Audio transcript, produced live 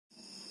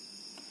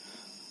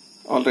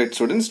Alright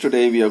students,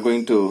 today we are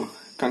going to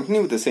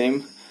continue with the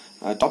same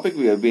topic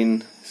we have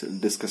been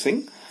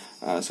discussing.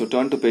 So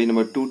turn to page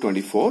number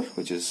 224,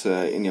 which is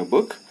in your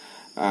book,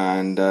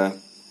 and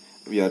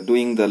we are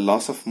doing the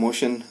laws of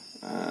motion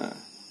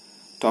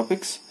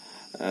topics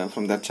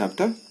from that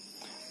chapter.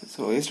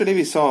 So yesterday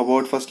we saw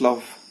about first law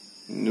of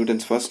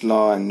Newton's first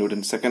law and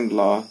Newton's second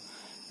law,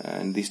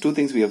 and these two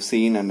things we have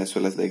seen, and as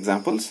well as the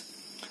examples.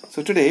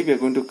 So today we are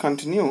going to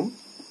continue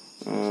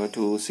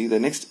to see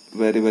the next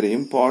very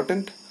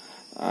important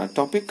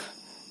topic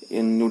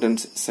in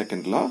Newton's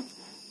second law,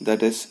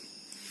 that is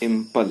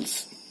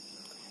impulse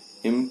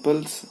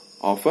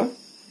of a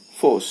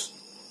force.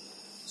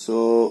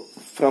 So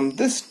from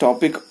this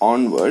topic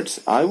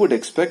onwards, I would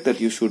expect that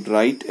you should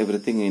write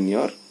everything in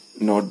your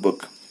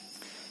notebook.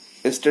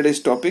 Yesterday's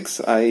topics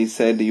I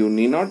said you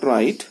need not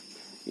write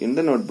in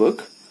the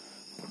notebook,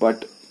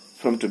 but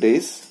from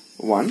today's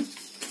one,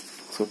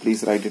 so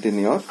please write it in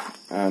your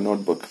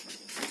notebook.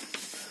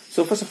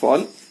 So first of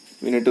all,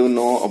 we need to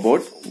know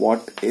about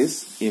what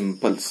is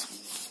impulse.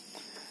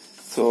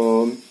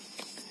 So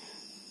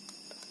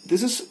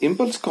this is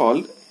impulse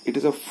called, it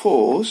is a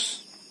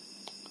force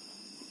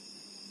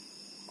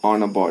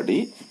on a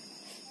body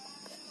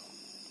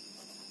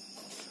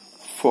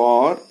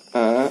for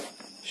a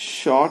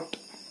short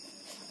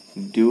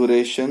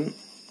duration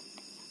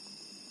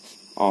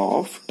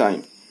of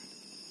time.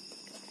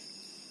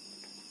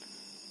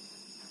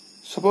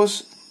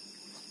 Suppose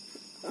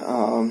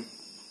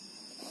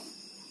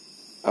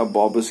a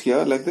bob is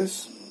here like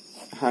this,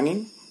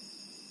 hanging.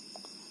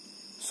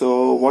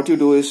 So what you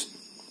do is,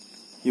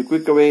 you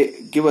quick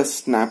away give a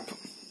snap,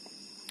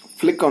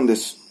 flick on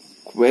this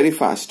very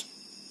fast,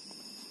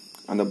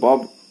 and the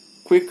bob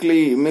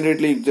quickly,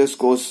 immediately just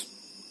goes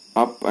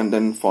up and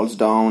then falls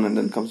down and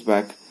then comes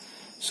back.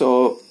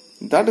 So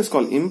that is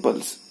called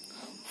impulse.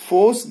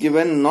 Force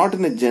given not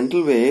in a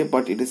gentle way,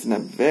 but it is in a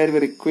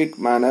very quick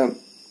manner.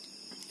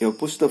 You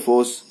push the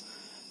force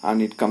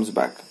and it comes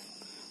back.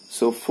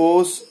 So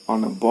force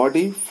on a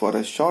body for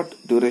a short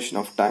duration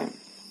of time.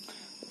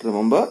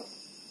 Remember,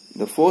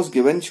 the force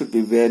given should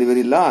be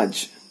very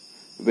large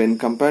when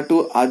compared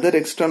to other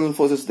external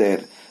forces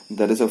there.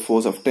 There is a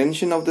force of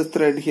tension of the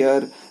thread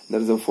here. There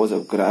is a force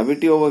of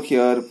gravity over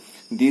here.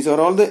 These are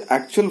all the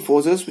actual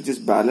forces which is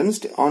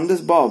balanced on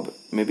this bob.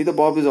 Maybe the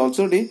bob is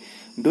also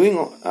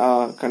doing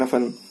kind of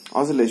an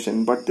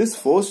oscillation, but this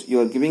force you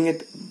are giving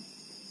it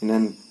in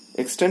an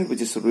extent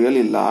which is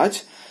really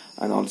large,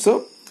 and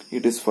also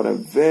it is for a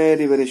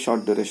very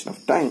short duration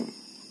of time.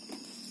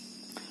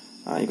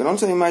 You can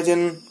also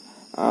imagine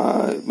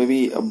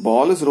maybe a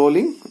ball is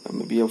rolling,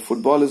 maybe a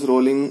football is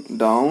rolling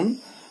down,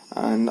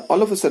 and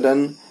all of a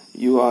sudden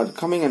you are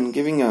coming and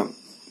giving a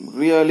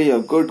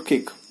good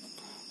kick.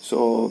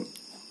 So,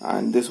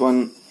 and this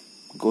one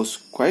goes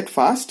quite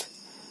fast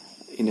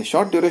in a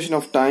short duration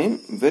of time,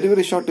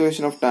 very short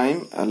duration of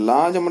time. A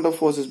large amount of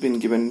force has been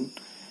given.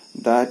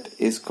 That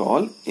is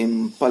called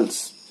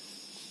impulse.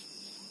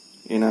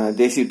 In a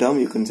desi term,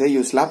 you can say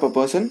you slap a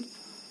person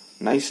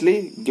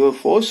nicely, give a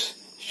force,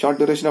 short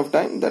duration of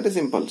time, that is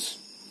impulse.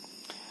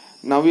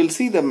 Now we'll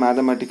see the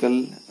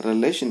mathematical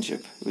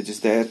relationship which is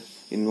there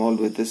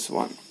involved with this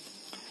one.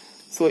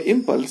 So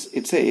impulse,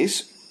 it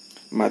says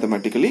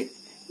mathematically,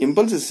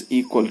 impulse is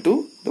equal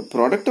to the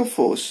product of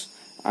force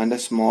and a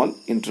small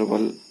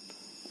interval,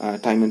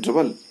 time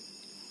interval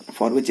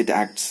for which it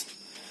acts.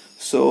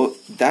 So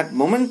that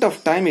moment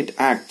of time it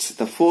acts,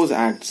 the force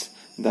acts,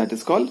 that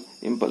is called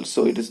impulse.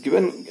 So it is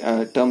given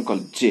a term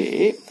called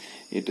J.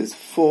 It is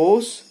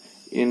force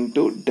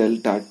into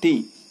delta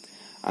T,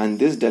 and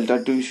this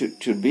delta T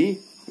should be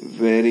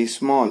very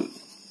small.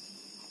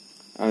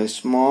 A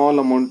small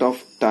amount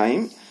of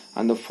time,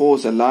 and the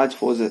force, a large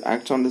force that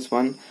acts on this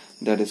one,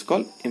 that is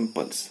called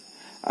impulse.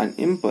 And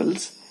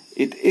impulse,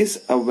 it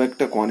is a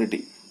vector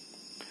quantity.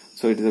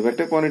 So it is a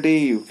vector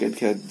quantity. You get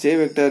here J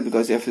vector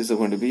because F is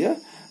going to be a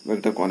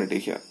vector quantity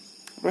here,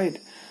 right?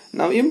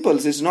 Now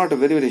impulse is not a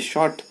very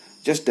short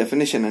just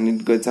definition and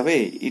it goes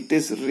away. It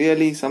is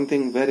really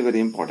something very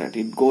important.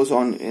 It goes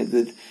on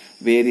with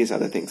various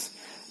other things.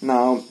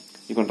 Now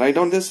you can write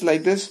down this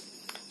like this.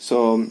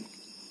 So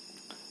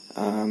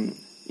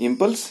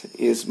impulse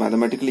is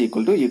mathematically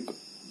equal to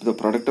the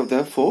product of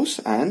the force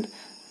and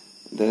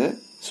the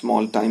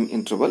small time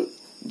interval.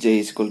 J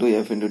is equal to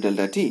F into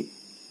delta T.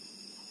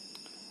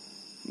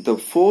 The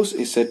force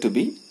is said to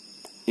be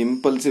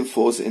impulsive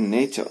force in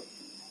nature,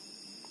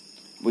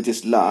 which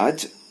is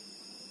large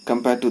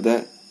compared to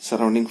the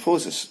surrounding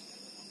forces.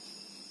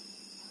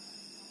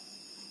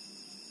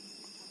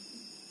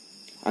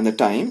 And the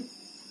time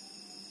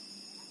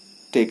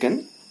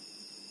taken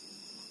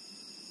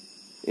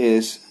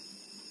is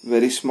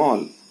very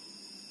small.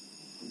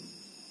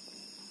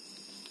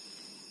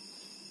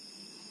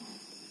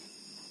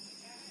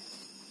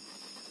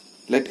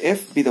 Let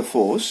F be the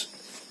force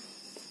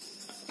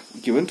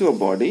given to a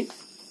body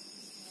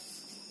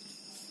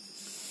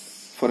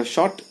for a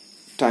short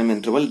time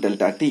interval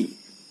delta T.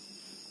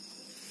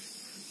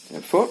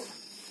 Therefore,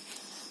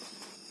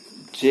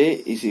 J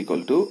is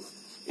equal to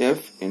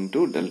F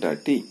into delta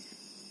T.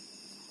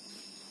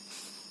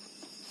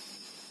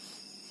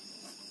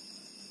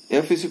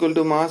 F is equal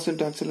to mass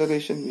into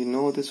acceleration. We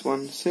know this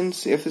one.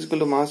 Since F is equal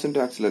to mass into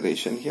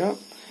acceleration here,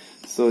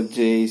 so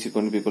J is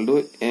going to be equal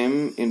to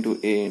M into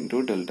A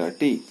into delta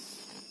T.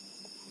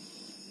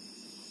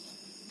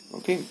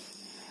 Okay.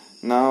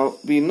 Now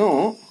we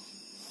know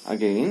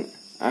again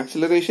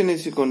acceleration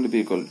is going to be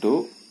equal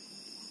to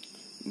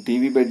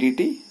dv by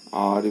dt,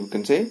 or you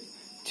can say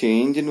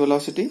change in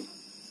velocity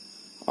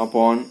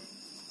upon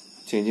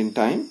change in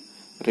time,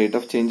 rate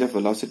of change of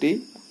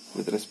velocity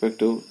with respect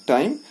to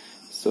time.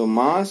 So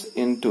mass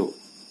into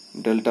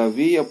delta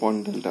V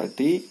upon delta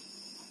T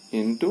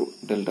into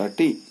delta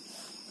T,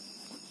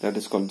 that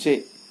is called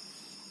J.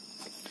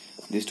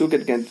 These two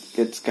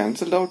gets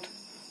cancelled out,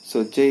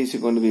 so J is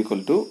going to be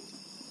equal to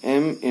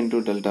M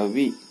into delta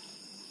V.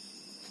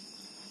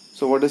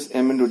 So what is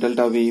M into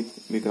delta V?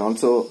 We can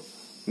also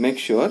make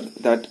sure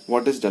that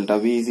what is delta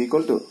V is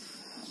equal to.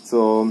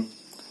 So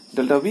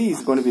delta V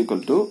is going to be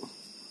equal to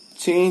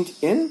change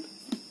in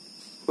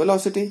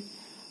velocity,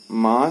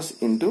 mass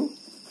into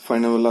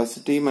final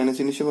velocity minus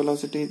initial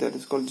velocity, that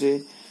is called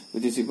J,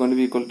 which is going to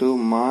be equal to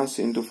mass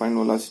into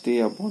final velocity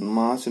upon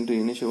mass into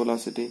initial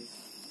velocity.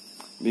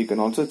 We can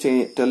also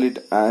tell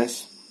it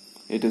as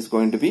it is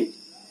going to be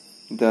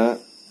the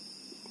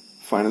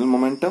final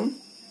momentum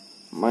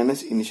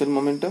minus initial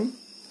momentum,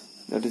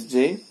 that is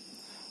J,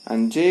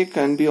 and J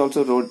can be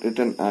also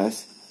written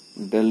as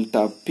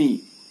delta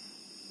P.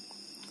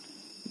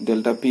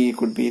 Delta P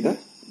could be the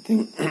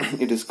thing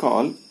it is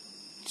called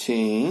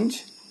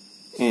change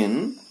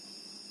in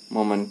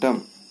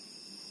momentum.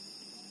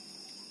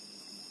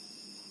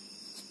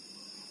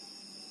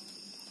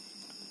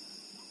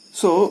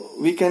 So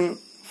we can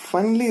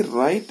finally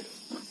write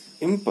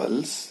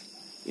impulse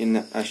in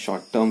a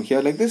short term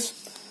here like this.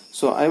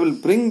 So I will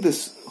bring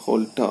this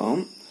whole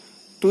term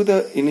to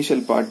the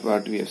initial part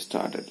what we have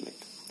started like.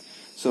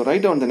 So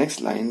write down the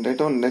next line,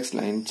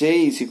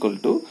 J is equal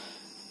to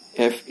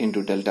F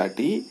into delta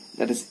T,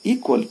 that is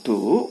equal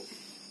to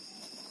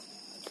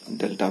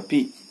delta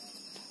P.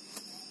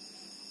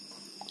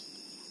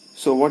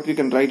 So what we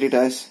can write it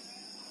as,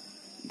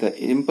 the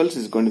impulse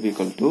is going to be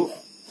equal to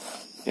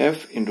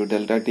F into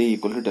delta T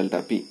equal to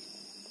delta P.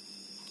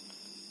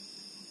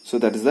 So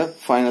that is the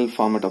final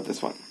format of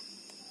this one.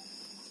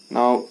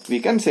 Now we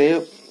can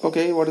say,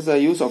 okay, what is the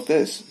use of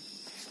this?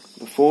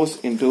 The force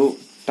into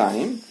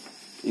time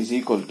is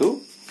equal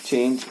to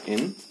change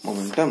in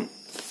momentum.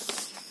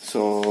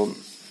 So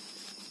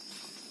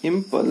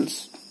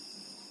impulse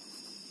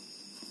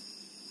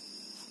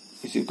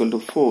is equal to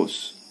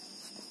force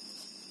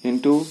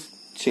into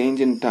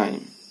change in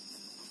time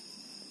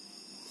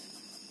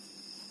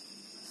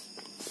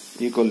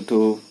equal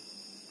to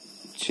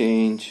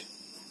change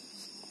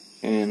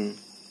in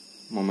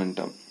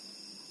momentum.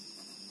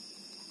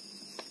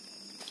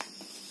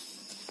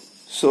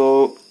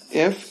 So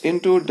F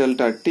into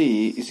delta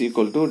T is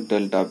equal to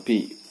delta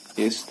P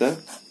is the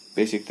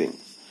basic thing,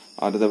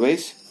 or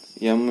otherwise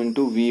M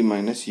into V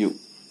minus U.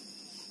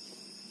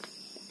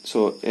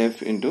 So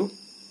F into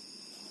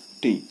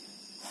T,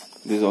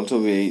 this is also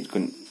a way you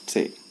can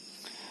say,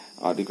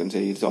 or you can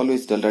say it's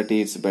always delta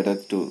T, it's better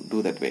to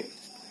do that way.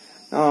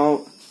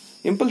 Now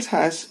impulse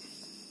has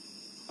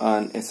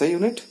an SI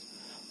unit.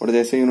 What is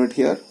the SI unit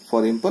here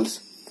for impulse?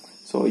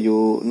 So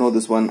you know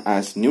this one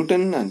as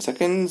Newton and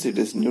seconds. It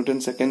is Newton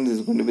seconds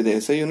is going to be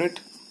the SI unit.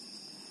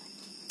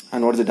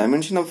 And what is the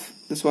dimension of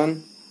this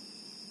one?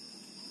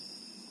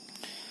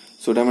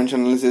 So dimension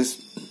analysis,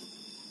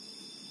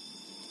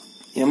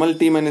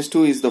 MLT minus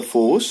 2 is the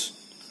force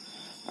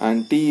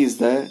and T is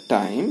the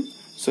time.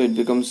 So it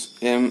becomes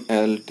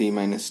MLT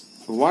minus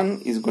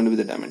 1 is going to be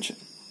the dimension.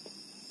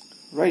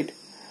 Right.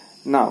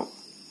 Now,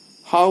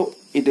 how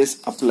it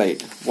is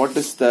applied? What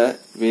is the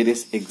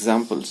various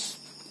examples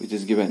which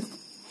is given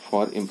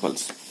for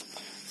impulse?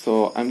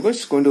 So I'm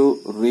just going to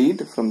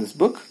read from this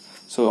book.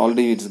 So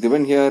already it's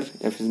given here,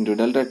 F is into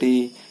delta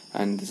T,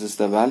 and this is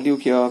the value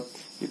here.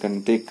 You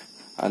can take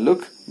a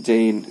look,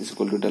 J is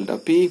equal to delta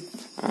P,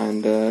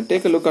 and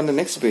take a look on the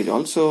next page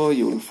also.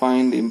 You will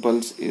find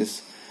impulse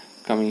is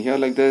coming here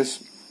like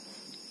this.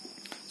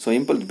 So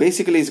impulse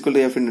basically is equal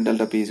to F into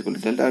delta P is equal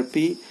to delta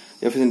P.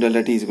 F is in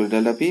delta T is equal to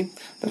delta P.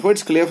 Therefore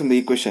it's clear from the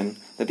equation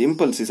that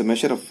impulse is a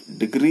measure of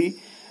degree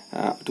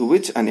to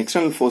which an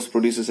external force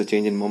produces a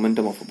change in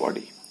momentum of a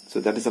body. So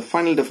that is the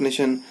final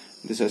definition.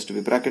 This has to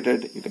be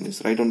bracketed. You can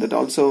just write on that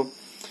also.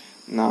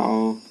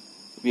 Now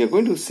we are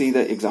going to see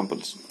the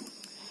examples.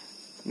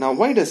 Now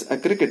why does a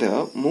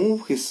cricketer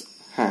move his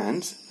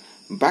hands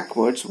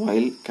backwards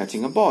while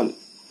catching a ball?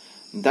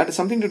 That is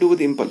something to do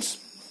with impulse.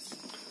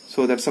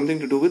 So that's something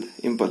to do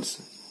with impulse.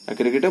 A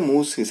cricketer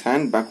moves his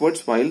hand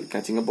backwards while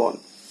catching a ball.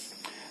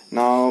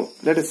 Now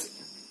let us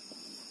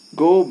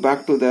go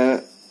back to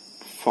the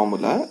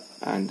formula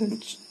and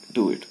then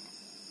do it.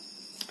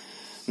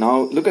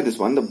 Now look at this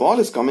one. The ball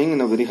is coming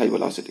in a very high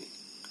velocity,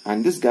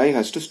 and this guy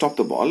has to stop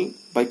the ball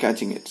by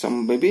catching it.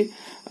 Some maybe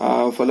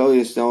fellow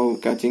is now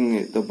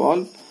catching the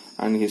ball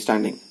and he is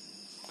standing.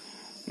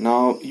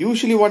 Now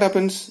usually what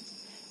happens?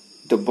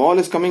 The ball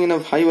is coming in a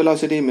high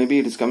velocity. Maybe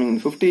it is coming in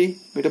 50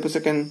 meter per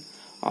second,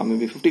 or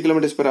maybe 50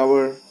 kilometers per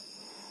hour,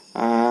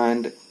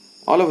 and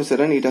all of a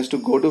sudden it has to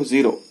go to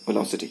 0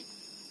 velocity,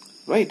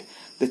 right?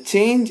 The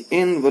change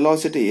in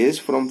velocity is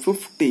from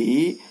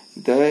 50,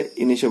 the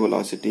initial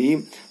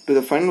velocity, to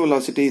the final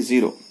velocity is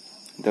 0.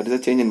 That is the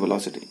change in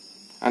velocity.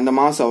 And the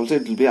mass also,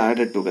 it will be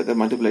added together,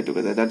 multiplied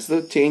together. That's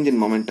the change in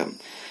momentum.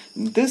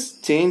 This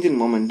change in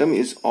momentum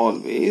is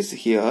always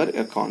here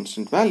a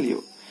constant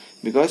value,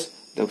 because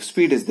the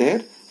speed is there,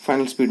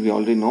 final speed we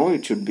already know,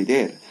 it should be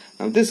there.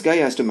 Now this guy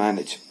has to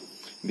manage.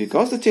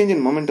 Because the change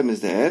in momentum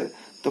is there,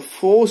 the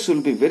force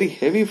will be very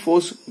heavy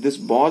force this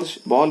ball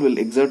will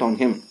exert on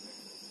him.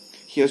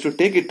 He has to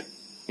take it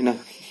in a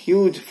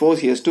huge force,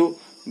 he has to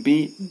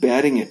be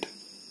bearing it.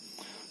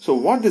 So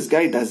what this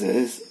guy does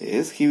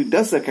is he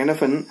does a kind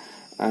of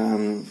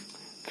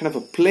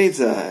a plays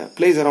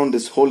around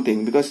this whole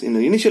thing, because in the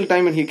initial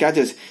time when he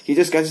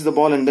just catches the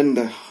ball and then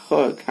the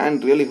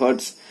hand really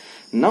hurts.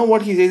 Now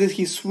what he says is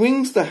he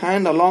swings the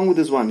hand along with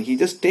this one. He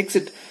just takes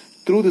it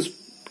through this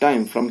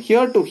time. From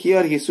here to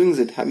here he swings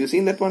it. Have you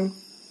seen that one?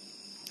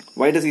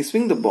 Why does he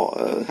swing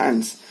the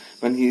hands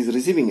when he is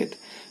receiving it?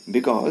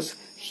 Because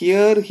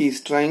here he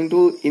is trying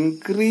to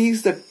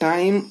increase the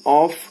time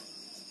of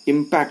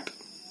impact.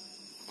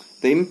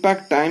 The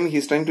impact time he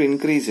is trying to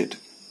increase it.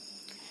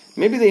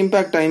 Maybe the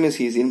impact time is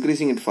he is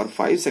increasing it for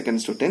 5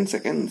 seconds to 10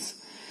 seconds.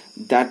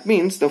 That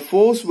means the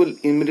force will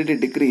immediately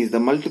decrease. The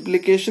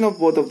multiplication of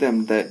both of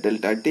them, the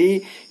delta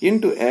t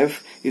into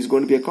F, is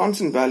going to be a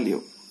constant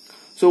value.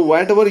 So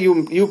whatever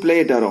you play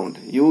it around,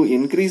 you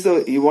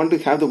want to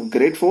have the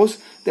great force,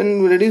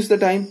 then reduce the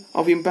time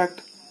of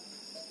impact.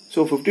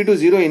 So 50 to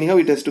 0 anyhow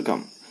it has to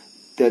come.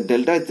 The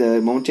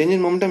change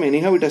in momentum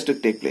anyhow it has to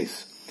take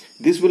place.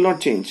 This will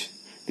not change.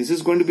 This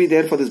is going to be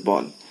there for this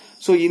ball.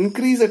 So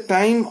increase the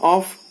time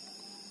of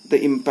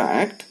the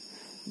impact,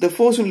 the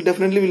force will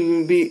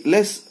definitely be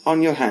less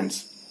on your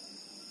hands.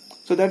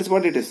 So that is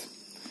what it is.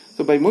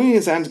 So by moving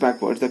his hands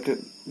backwards,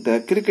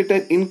 the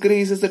cricketer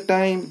increases the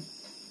time,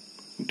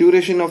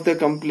 duration of the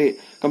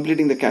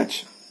completing the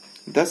catch.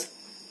 Thus,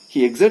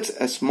 he exerts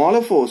a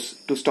smaller force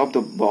to stop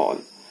the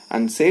ball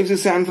and saves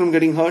his hand from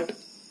getting hurt.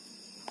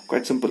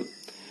 Quite simple.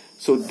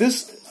 So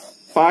this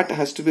part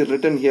has to be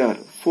written here.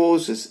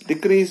 Force is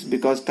decreased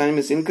because time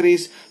is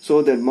increased.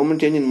 So the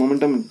change in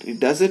momentum, it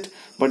does it,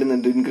 but in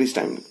the increased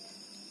time.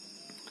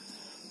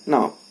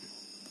 Now,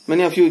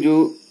 many of you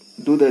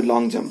do the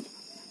long jump,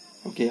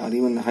 okay, or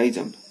even high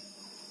jump.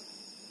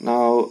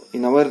 Now,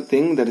 in our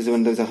thing, that is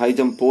when there is a high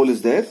jump pole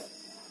is there.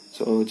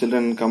 So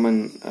children come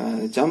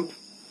and jump.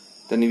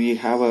 Then we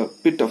have a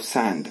pit of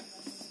sand.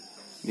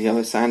 We have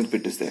a sand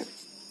pit is there.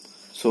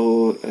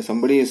 So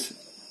somebody is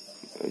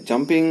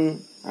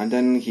jumping and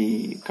then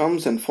he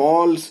comes and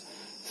falls.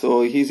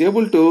 So he is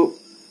able to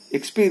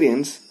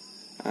experience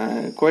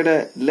quite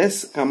a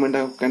less kind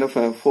of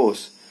a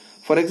force.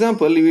 For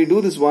example, if we do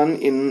this one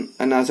in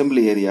an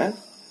assembly area,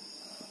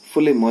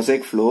 fully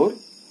mosaic floor,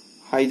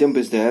 high jump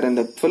is there and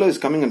the fellow is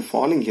coming and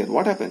falling here.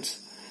 What happens?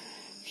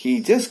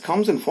 He just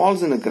comes and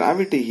falls in a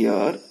gravity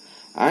here,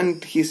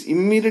 and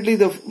immediately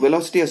the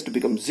velocity has to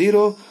become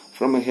 0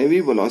 from a heavy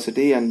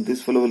velocity, and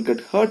this fellow will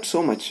get hurt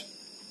so much.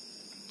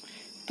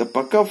 The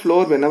pucka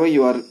floor, whenever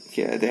you are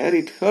there,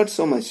 it hurts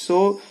so much.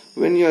 So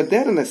when you are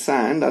there in a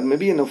sand or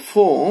maybe in a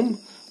foam,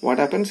 what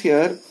happens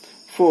here?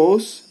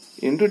 Force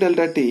into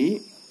delta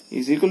t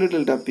is equal to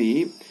delta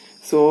p.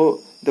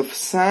 So the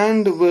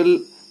sand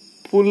will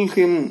pull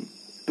him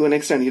to an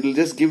extent. It will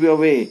just give you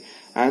away.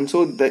 And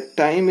so the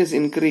time is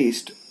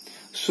increased.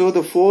 So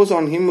the force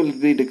on him will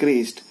be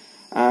decreased.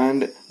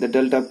 And the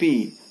delta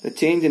p, the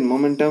change in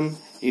momentum,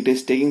 it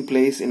is taking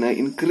place in an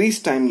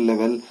increased time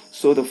level.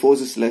 So the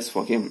force is less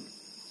for him.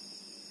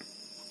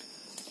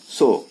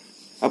 So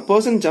a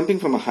person jumping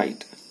from a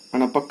height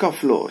on a pucka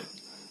floor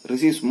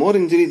receives more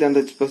injury than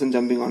the person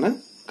jumping on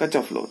a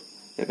kacha floor.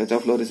 A kacha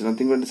floor is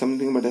nothing but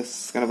something but a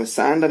kind of a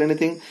sand or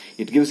anything.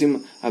 It gives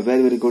him a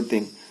very, very good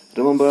thing.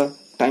 Remember,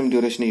 time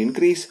duration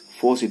increase,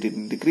 force it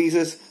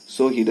decreases,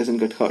 so he doesn't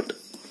get hurt.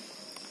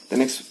 The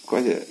next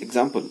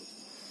example.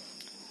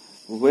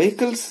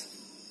 Vehicles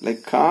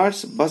like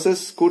cars,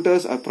 buses,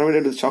 scooters are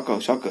provided with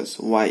shockers.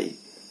 Why?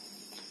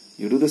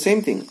 You do the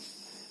same thing.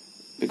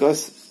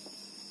 Because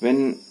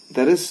when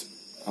there is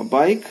a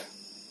bike,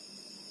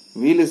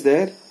 wheel is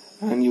there,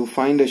 and you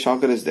find a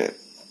shocker is there.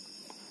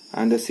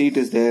 And the seat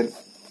is there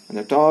on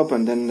the top,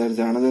 and then there is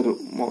another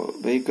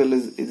vehicle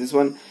is this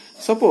one.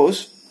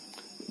 Suppose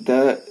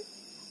the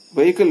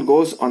vehicle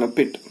goes on a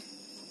pit.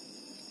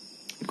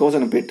 It goes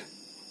on a pit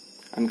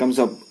and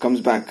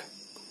comes back.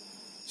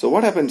 So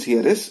what happens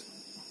here is,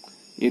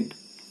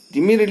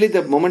 immediately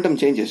the momentum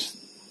changes.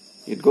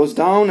 It goes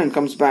down and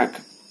comes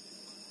back.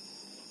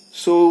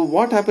 So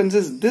what happens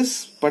is,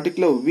 this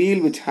particular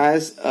wheel which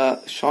has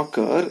a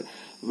shocker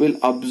will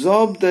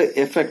absorb the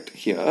effect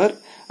here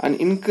and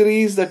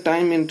increase the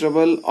time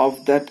interval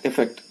of that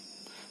effect,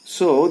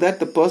 so that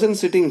the person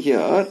sitting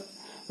here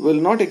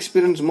will not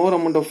experience more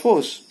amount of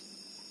force.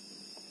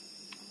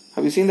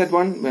 Have you seen that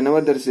one? Whenever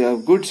there is a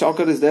good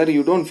shocker is there,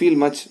 you don't feel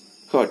much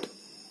hurt.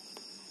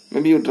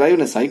 Maybe you drive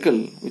in a cycle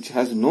which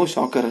has no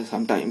shocker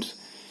sometimes.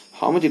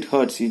 how much it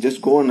hurts. You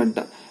just go on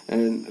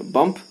a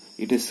bump,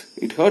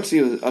 it hurts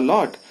you a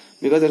lot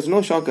because there's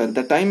no shocker.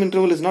 The time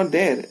interval is not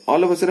there.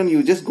 All of a sudden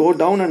you just go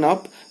down and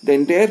up, the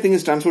entire thing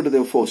is transferred to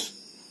the force.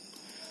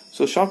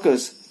 So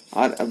shockers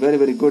are a very,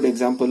 very good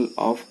example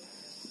of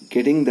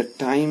getting the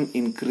time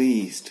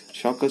increased.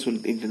 Shockers will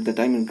get the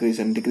time increase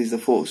and decrease the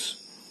force.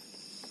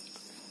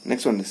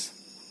 Next one is,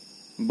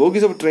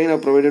 bogies of a train are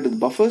provided with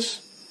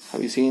buffers.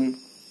 Have you seen?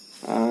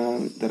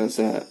 There is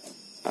a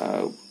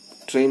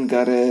train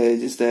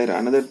garage is there,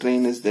 another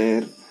train is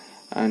there,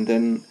 and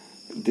then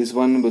this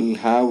one will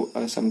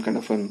have some kind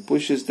of a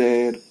push is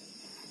there,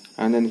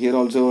 and then here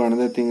also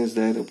another thing is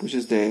there, a push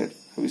is there.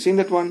 Have you seen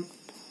that one?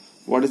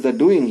 What is that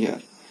doing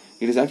here?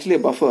 It is actually a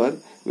buffer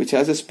which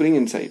has a spring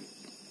inside.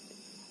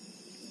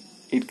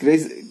 It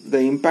creates, the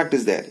impact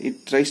is there.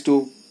 It tries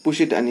to push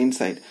it and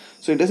inside.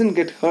 So it doesn't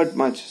get hurt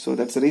much. So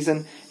that's the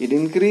reason it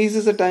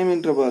increases the time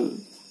interval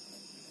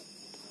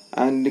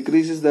and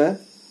decreases the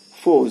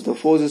force. The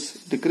force is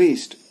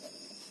decreased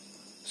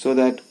so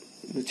that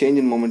the change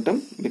in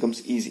momentum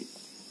becomes easy.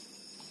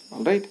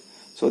 Alright.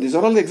 So these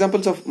are all the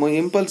examples of my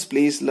impulse.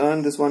 Please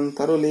learn this one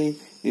thoroughly.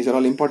 These are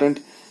all important.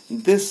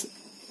 This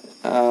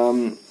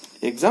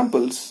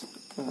examples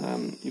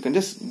you can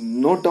just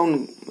note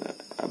down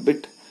a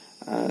bit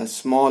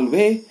small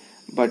way,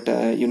 but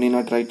you need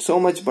not write so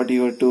much, but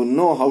you have to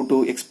know how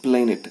to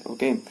explain it.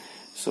 Okay,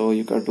 so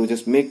you got to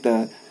just make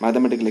the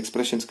mathematical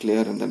expressions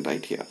clear and then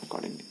write here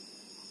accordingly.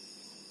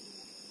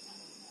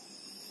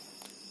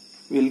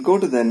 We'll go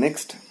to the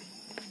next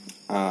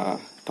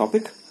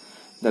topic,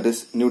 that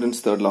is Newton's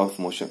third law of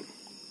motion.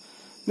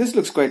 This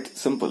looks quite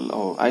simple.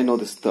 Oh, I know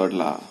this third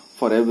law.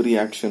 For every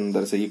action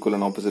there is an equal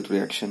and opposite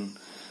reaction.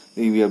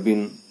 We have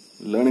been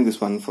learning this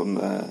one from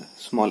a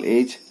small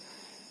age.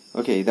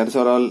 Okay, that's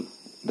all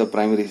the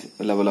primary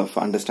level of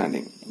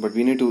understanding, but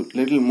we need to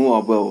little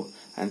move above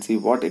and see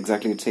what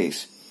exactly it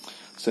says.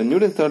 So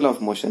Newton's third law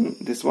of motion,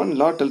 this one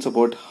law tells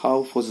about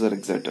how forces are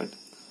exerted,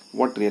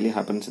 what really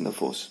happens in the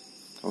force.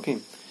 Okay,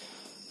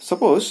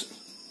 suppose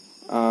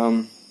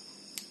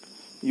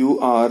you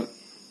are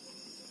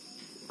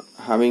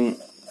having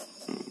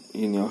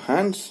in your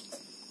hands,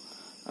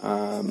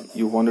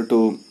 you wanted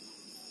to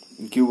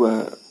give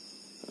a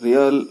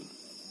real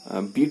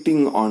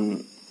beating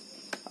on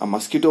a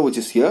mosquito which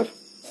is here.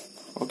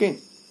 Okay,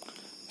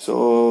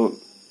 so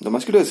the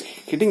mosquito is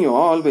hitting you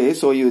always,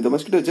 so the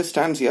mosquito just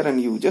stands here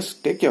and you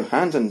just take your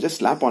hands and just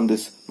slap on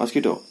this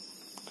mosquito,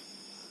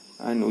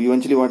 and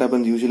eventually what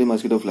happens? Usually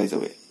mosquito flies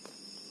away,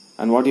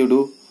 and what you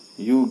do,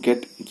 you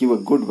give a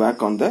good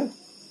whack on the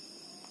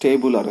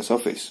table or a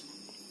surface.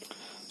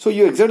 So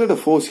you exerted a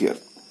force here,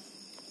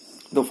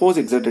 the force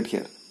exerted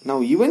here.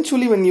 Now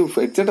eventually when you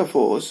exert a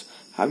force,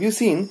 have you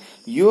seen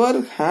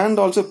your hand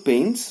also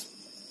pains?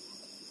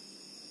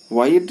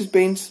 Why it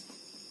pains?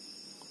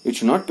 It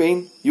should not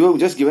pain. You have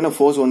just given a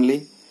force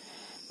only.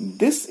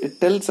 This it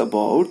tells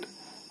about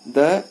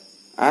the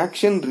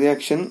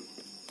action-reaction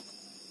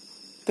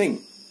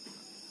thing.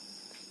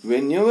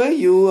 Whenever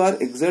you are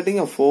exerting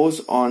a force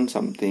on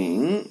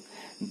something,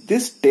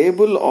 this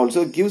table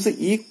also gives an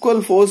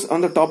equal force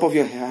on the top of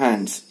your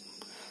hands.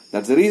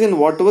 That's the reason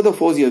whatever the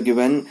force you have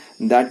given,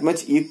 that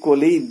much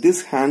equally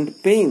this hand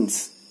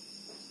pains.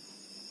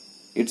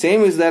 It's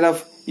same is that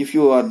of if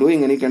you are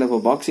doing any kind of a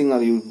boxing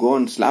or you go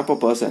and slap a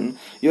person,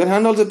 your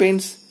hand also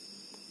pains.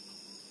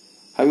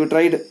 Have you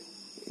tried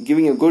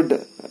giving a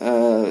good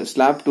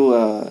slap to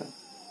a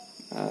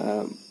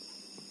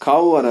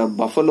cow or a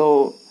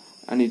buffalo,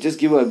 and you just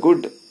give a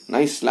good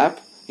nice slap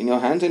in your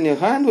hands and your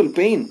hand will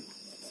pain?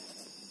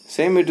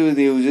 Same it with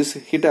you just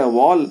hit a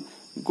wall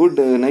good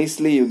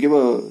nicely, you give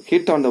a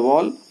hit on the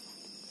wall,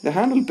 the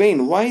hand will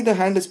pain. Why the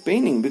hand is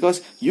paining?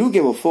 Because you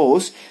gave a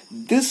force.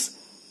 This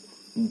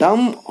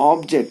dumb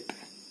object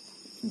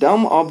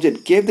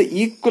gave the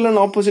equal and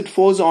opposite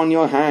force on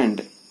your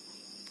hand.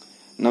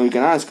 Now you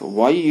can ask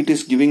why it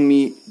is giving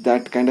me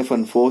that kind of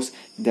a force.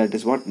 That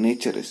is what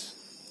nature is.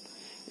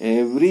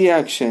 Every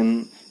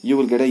action you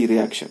will get a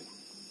reaction.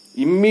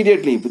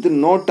 Immediately,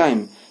 within no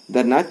time,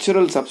 the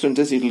natural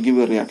substances, it will give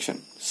a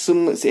reaction.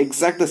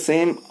 Exact the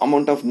same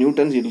amount of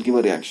newtons, it will give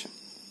a reaction.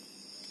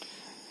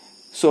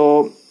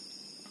 So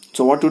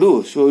what to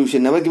do? So you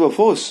should never give a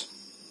force.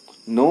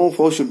 No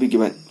force should be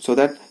given, so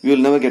that you will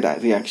never get a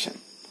reaction.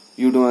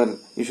 You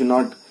should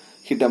not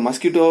hit a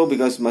mosquito,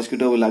 because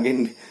mosquito will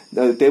again,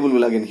 the table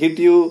will again hit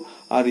you,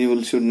 or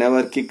you should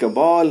never kick a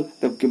ball,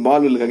 the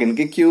ball will again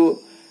kick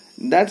you.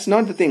 That's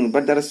not the thing,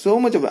 but there are so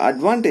much of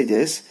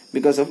advantages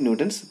because of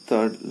Newton's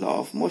third law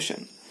of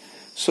motion.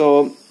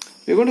 So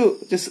we're going to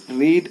just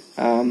read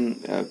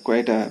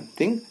quite a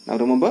thing. Now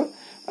remember,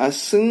 a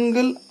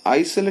single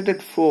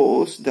isolated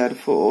force,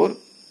 therefore,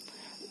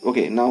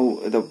 okay,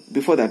 now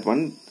before that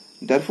one,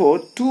 therefore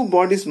two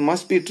bodies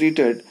must be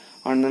treated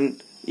on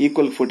an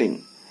equal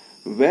footing.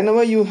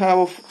 Whenever you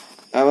have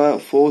a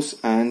force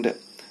and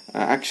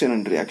action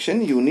and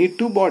reaction, you need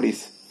two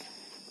bodies.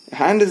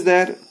 Hand is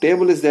there,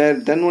 table is there,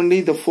 then only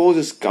the force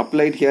is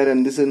applied here,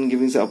 and this is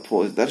giving up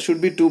force. There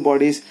should be two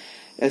bodies.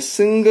 A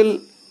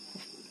single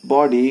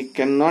body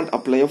cannot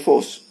apply a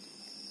force.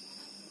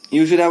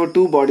 you should have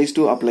two bodies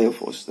to apply a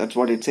force. That's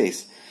what it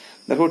says.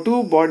 Therefore,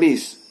 two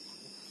bodies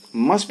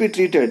must be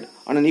treated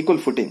on an equal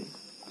footing.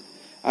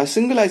 A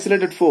single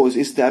isolated force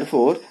is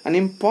therefore an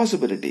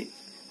impossibility.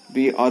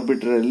 We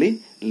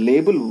arbitrarily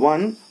label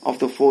one of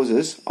the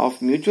forces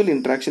of mutual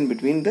interaction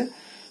between the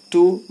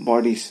two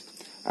bodies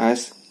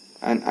as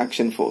an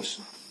action force.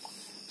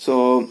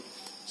 So,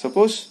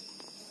 suppose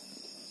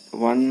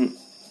one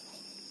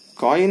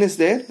coin is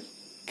there,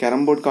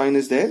 carom board coin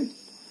is there,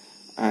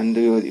 and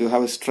you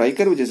have a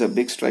striker, which is a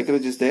big striker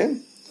which is there,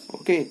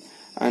 okay,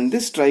 and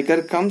this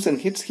striker comes and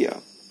hits here.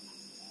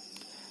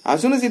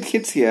 As soon as it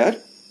hits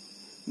here,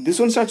 this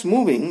one starts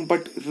moving,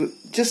 but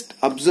just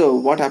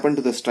observe what happened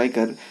to the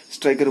striker.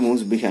 Striker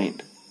moves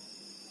behind.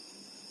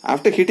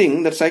 After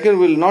hitting, the striker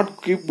will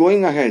not keep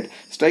going ahead.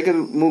 Striker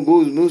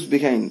moves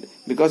behind.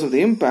 Because of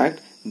the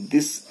impact,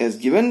 this has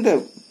given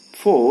the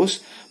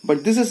force,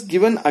 but this has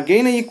given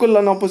again an equal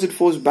and opposite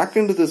force back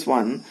into this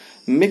one,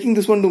 making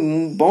this one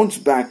to bounce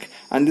back,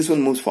 and this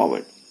one moves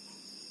forward.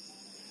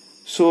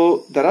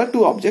 So there are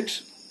two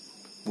objects.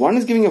 One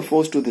is giving a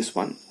force to this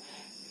one.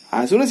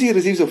 As soon as he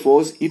receives a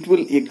force, it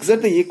will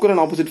exert the equal and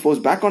opposite force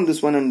back on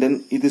this one, and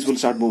then this will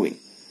start moving.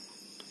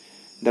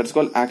 That's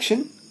called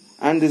action,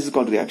 and this is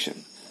called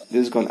reaction.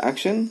 This is called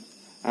action,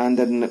 and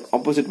then the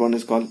opposite one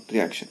is called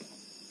reaction.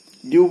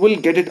 You will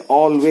get it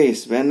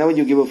always. Whenever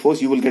you give a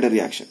force, you will get a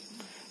reaction.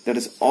 That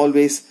is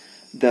always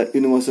the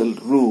universal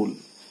rule.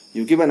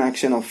 You give an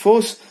action of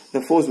force,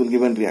 the force will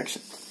give a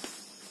reaction.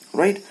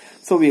 Right?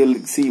 So we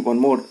will see one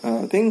more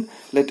thing.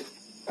 Let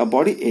a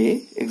body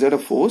A exert a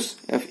force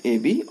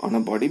FAB on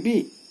a body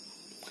B.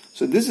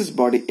 So this is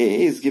body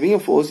A is giving a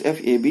force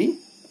FAB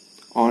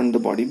on the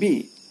body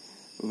B.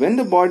 When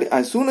the body,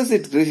 as soon as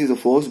it receives a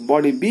force,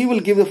 body B will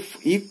give the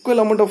equal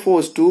amount of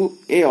force to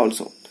A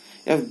also.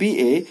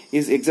 FBA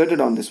is exerted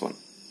on this one.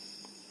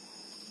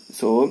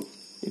 So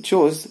it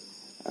shows,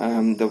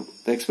 the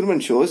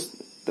experiment shows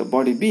the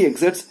body B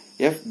exerts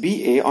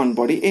FBA on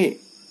body A.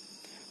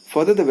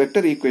 Further, the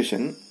vector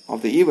equation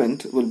of the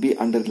event will be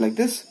under like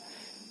this.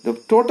 The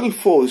total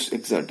force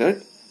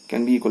exerted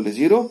can be equal to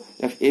 0.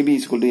 FAB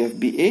is equal to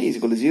FBA is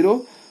equal to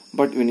 0.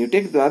 But when you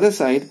take the other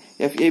side,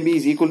 FAB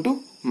is equal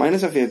to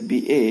minus of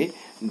FBA.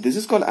 This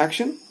is called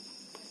action.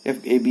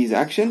 FAB is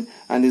action,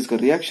 and this is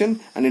called reaction,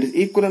 and it is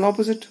equal and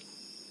opposite.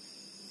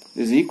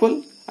 This is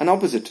equal and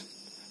opposite.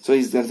 So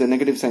there's a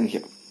negative sign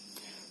here.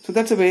 So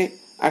that's the way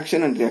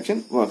action and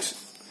reaction works.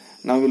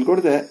 Now we'll go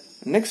to the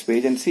next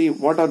page and see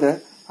what are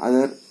the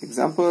other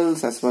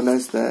examples as well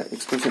as the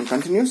expression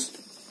continues.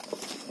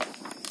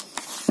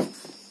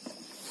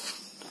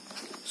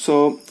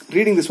 So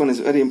reading this one is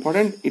very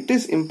important. It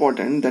is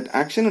important that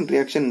action and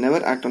reaction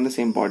never act on the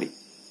same body.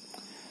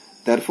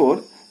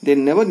 Therefore, they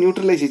never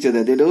neutralize each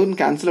other. They don't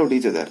cancel out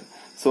each other.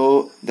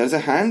 So there's a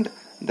hand,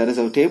 there is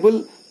a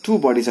table, two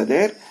bodies are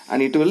there,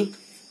 and it will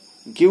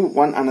give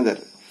one another.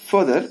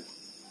 Further,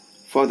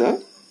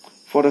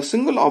 for a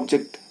single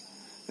object,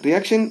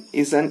 reaction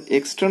is an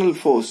external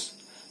force,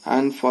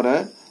 and for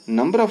a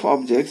number of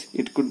objects,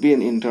 it could be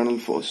an internal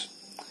force.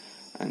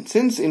 And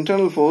since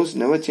internal force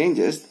never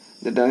changes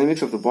the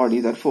dynamics of the body,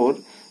 therefore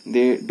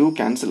they do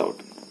cancel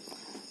out.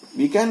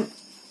 We can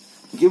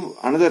give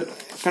another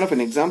kind of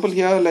an example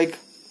here, like,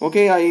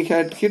 okay, I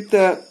had hit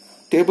the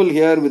table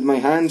here with my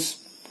hands.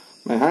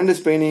 My hand is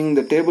paining,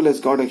 the table has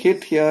got a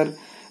hit here.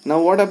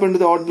 Now what happened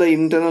to all the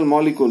internal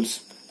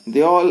molecules?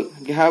 They all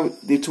have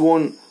its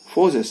own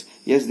forces.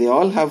 Yes, they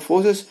all have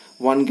forces.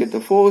 One get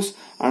the force,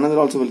 another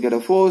also will get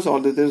a force. All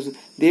this,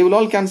 they will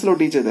all cancel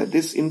out each other.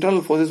 These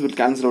internal forces will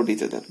cancel out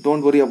each other.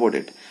 Don't worry about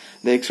it.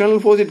 The external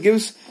force it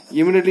gives,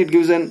 immediately it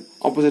gives an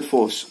opposite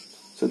force.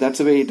 So that's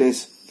the way it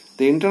is.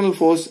 The internal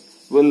force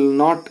will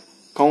not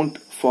count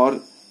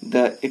for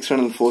the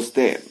external force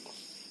there.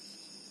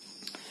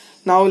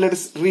 Now let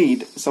us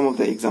read some of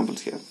the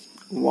examples here.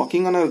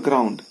 Walking on a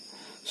ground.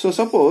 So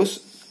suppose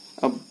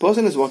a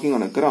person is walking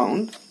on a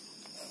ground,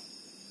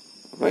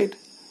 right?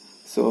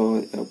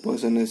 So a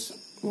person is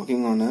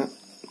walking on a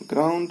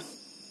ground.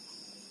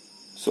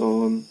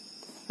 So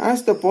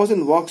as the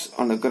person walks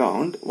on the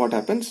ground, what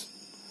happens?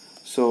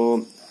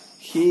 So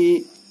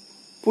he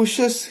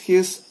pushes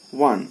his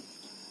one.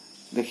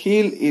 The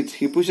heel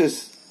he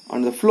pushes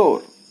on the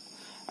floor,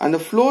 and the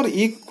floor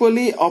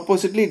equally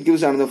oppositely it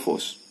gives another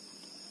force.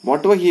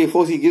 Whatever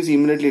force he gives,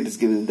 immediately it is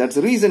given. That's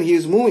the reason he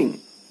is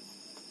moving.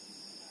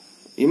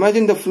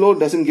 Imagine the floor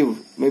doesn't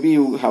give. Maybe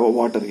you have a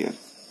water here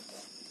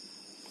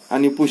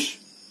and you push,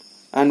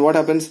 and what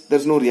happens?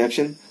 There's no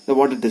reaction. The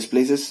water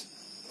displaces.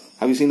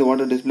 Have you seen the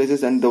water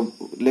displaces and the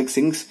leg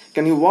sinks?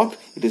 Can you walk?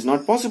 It is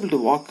not possible to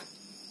walk.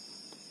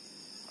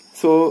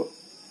 So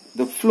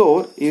the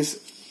floor is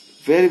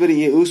very, very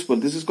useful.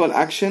 This is called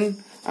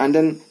action, and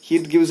then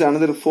heat gives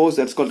another force,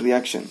 that's called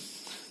reaction.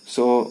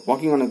 So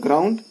walking on a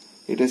ground,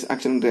 it is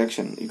action and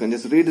reaction. You can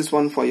just read this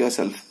one for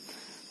yourself.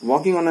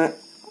 Walking on a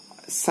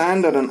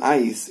sand or an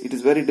ice, it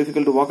is very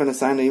difficult to walk on a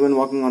sand. Even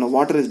walking on a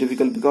water is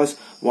difficult because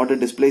water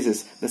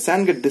displaces. The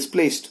sand gets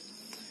displaced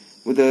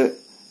with the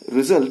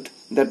result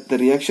that the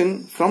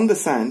reaction from the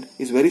sand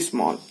is very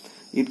small.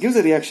 It gives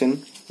a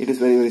reaction it is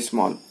very, very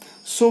small.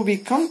 So we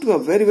come to a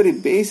very, very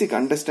basic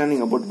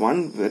understanding about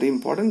one very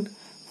important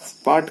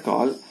part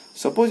called,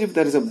 suppose if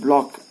there is a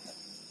block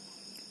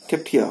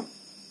kept here,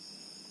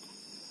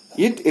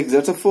 it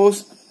exerts a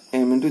force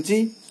m into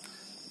g.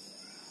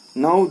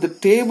 Now the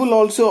table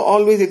also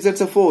always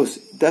exerts a force.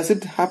 Does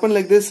it happen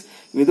like this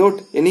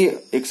without any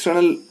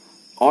external,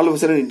 all of a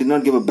sudden it did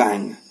not give a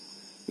bang?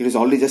 It is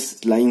already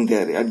just lying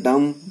there. A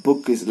dumb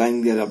book is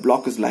lying there, a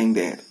block is lying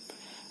there,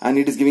 and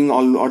it is giving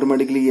all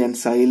automatically, and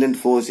silent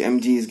force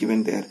mg is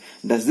given there.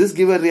 Does this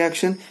give a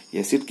reaction?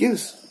 Yes, it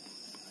gives.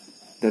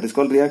 That is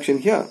called reaction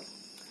here.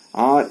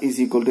 R is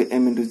equal to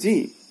m into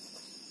g.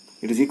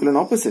 It is equal and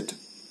opposite.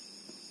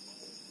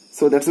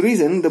 So that's the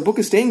reason the book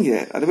is staying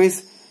here.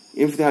 Otherwise,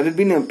 if there had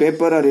been a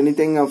paper or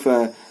anything of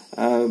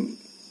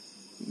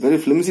very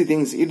flimsy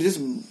things, it just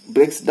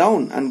breaks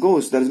down and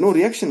goes. There is no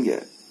reaction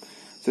here.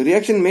 So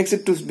reaction makes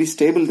it to be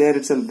stable there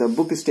itself. The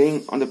book is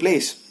staying on the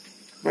place,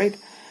 right?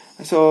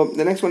 So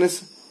the next one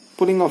is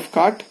pulling of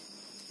cart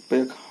by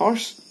a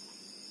horse.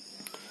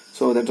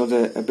 So that was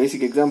a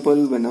basic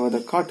example. Whenever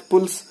the cart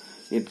pulls,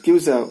 it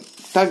gives a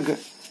tug.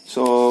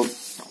 So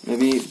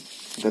maybe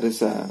there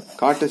is a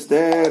cart is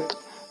there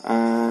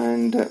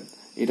and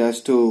it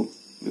has to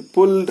be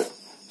pulled.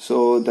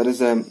 So there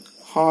is a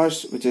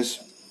horse which is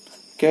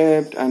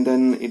kept, and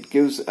then it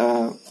gives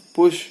a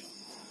push.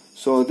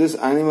 So this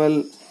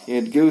animal,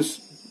 it gives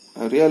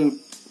a real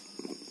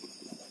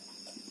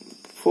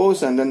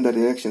force, and then the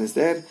reaction is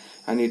there,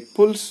 and it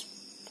pulls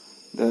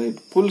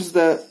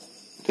the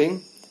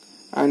thing,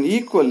 and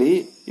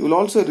equally you will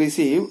also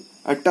receive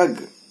a tug.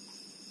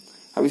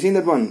 Have you seen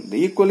that one?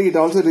 Equally it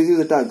also receives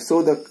a tug.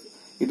 So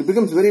it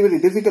becomes very, very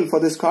difficult for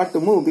this cart to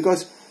move,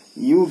 because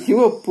you give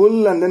a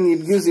pull and then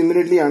it gives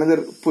immediately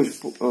another push,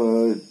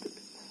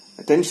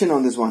 tension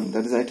on this one.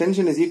 That is,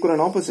 tension is equal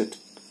and opposite.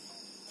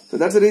 So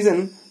that's the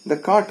reason the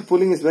cart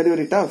pulling is very,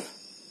 very tough.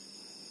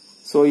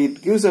 So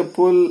it gives a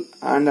pull,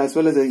 and as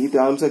well as it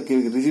also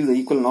receives the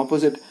equal and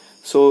opposite.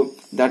 So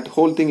that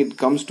whole thing, it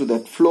comes to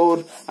that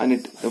floor,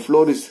 and the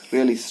floor is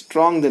really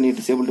strong, then it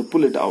is able to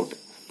pull it out.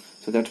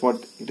 So that's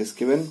what it is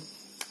given.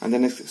 And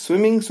then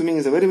swimming. Swimming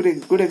is a very, very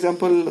good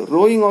example.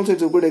 Rowing also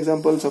is a good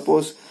example.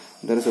 Suppose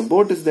there is a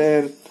boat is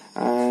there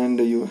and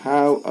you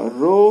have a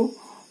row.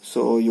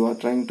 So you are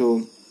trying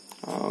to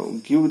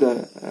give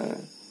the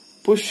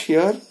push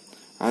here.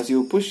 As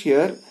you push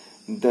here,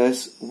 the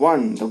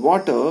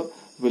water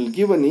will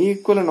give an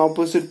equal and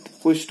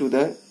opposite push to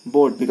the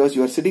boat, because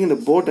you are sitting in the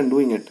boat and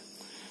doing it.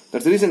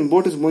 That's the reason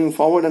boat is moving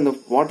forward and the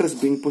water is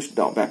being pushed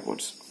down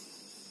backwards.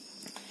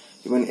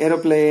 Even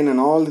aeroplane and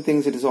all the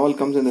things, it all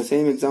comes in the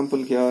same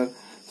example here.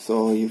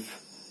 So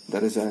if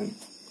there is a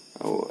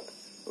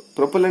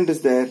propellant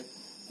is there,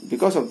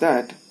 because of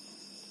that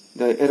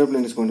the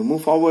aeroplane is going to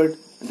move forward,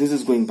 and this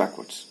is going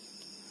backwards.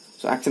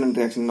 So action and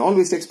reaction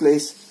always takes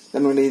place,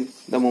 then only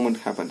the movement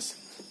happens.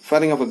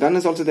 Firing of a gun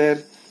is also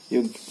there.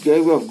 You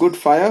give a good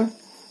fire,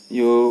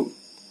 you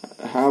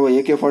have a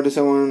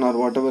AK-47 or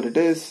whatever it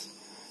is,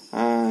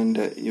 and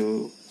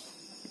you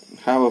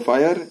have a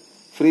fire,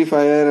 free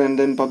fire, and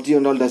then PUBG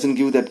and all doesn't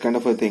give that kind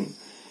of a thing.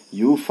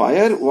 You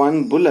fire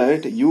one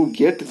bullet, you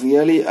get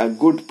really a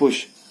good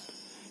push.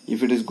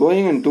 If it is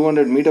going in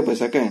 200 meter per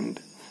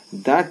second,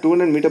 that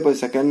 200 meter per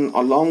second,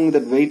 along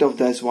that weight of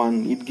this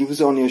one, it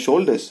gives on your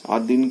shoulders or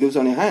it gives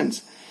on your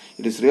hands.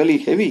 It is really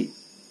heavy.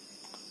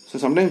 So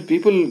sometimes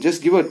people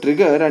just give a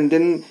trigger and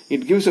then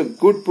it gives a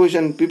good push,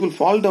 and people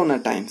fall down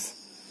at times.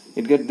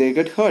 They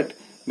get hurt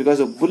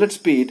because of bullet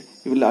speed.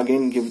 You will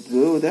again give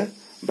the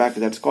back.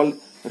 That's called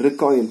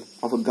recoil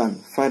of a gun,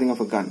 firing of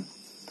a gun.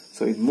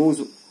 So it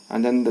moves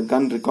and then the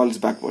gun recoils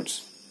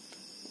backwards.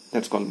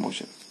 That's called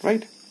motion,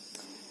 right?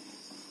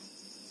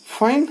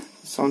 Fine,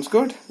 sounds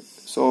good.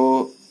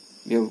 So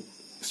we have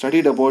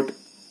studied about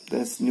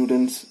this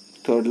Newton's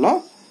third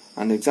law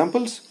and the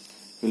examples.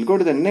 We'll go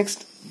to the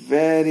next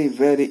very,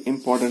 very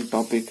important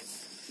topic.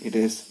 It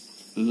is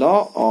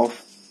law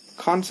of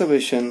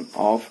conservation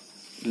of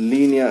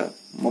linear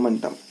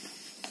momentum.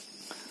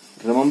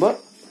 Remember,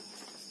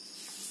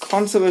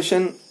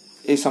 conservation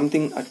is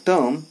a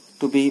term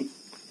to be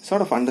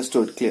sort of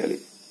understood clearly.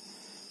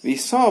 We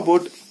saw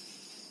about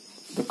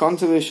the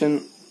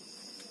conservation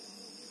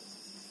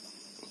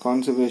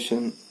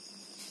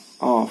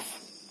of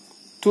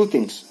two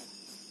things.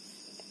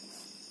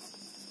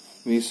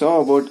 We saw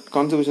about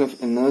conservation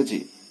of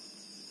energy.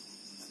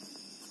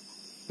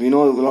 We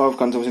know the law of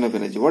conservation of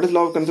energy. What is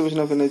law of conservation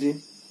of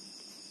energy?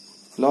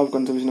 Law of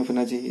conservation of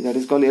energy, that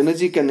is called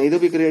energy can neither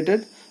be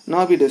created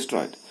nor be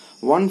destroyed.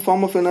 One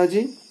form of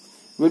energy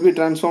will be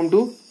transformed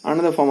to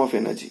another form of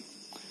energy.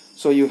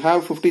 So you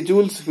have 50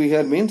 joules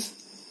here, means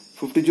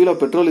 50 joule of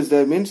petrol is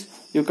there, means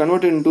you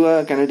convert it into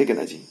a kinetic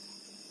energy.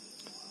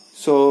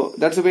 So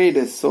that's the way it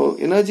is. So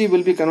energy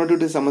will be converted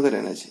to some other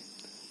energy.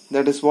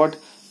 That is what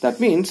that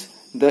means.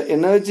 The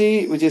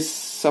energy which is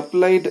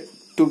supplied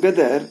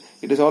together,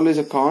 it is always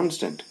a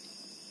constant.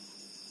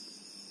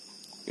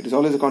 It is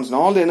always a constant.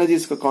 All the energy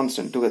is a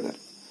constant together.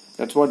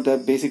 That's what the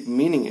basic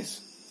meaning is.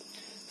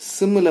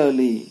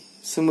 Similarly,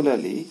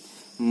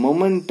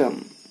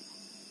 momentum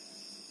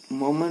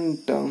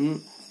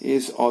momentum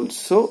is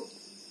also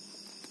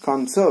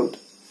conserved.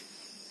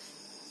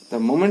 The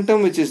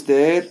momentum which is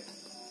there,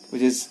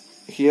 which is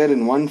here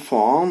in one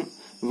form,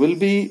 will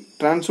be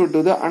transferred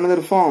to the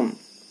another form.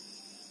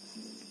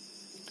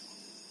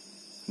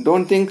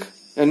 Don't think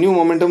a new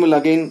momentum will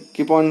again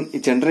keep on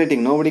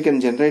generating. Nobody can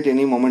generate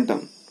any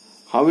momentum.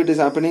 How it is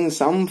happening?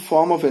 Some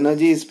form of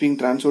energy is being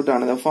transferred to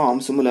another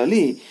form.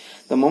 Similarly,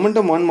 the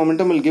momentum, one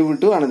momentum will give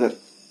it to another.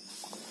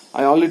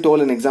 I already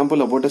told an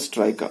example about a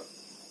striker.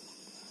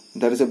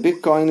 There is a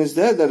big coin is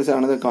there, there is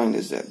another coin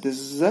is there. This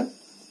is a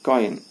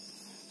coin.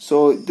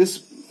 So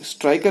this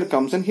striker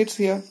comes and hits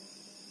here.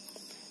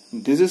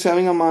 This is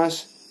having a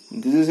mass,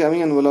 this is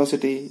having a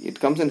velocity. It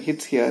comes and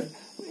hits here.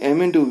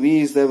 M into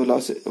V is the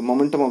velocity,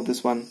 momentum of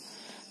this one.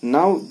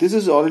 Now this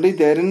is already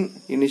there in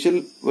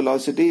initial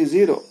velocity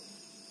 0.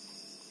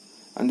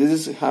 And this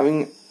is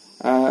having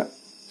a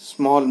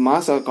small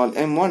mass called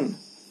M1.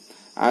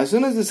 As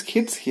soon as this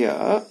hits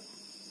here,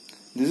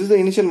 this is the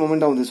initial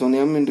momentum of this one.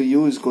 M into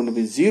U is going to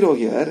be 0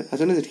 here. As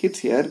soon as it hits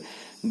here,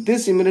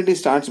 this immediately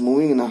starts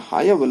moving in a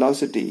higher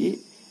velocity,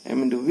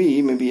 M into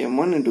V, maybe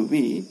M1 into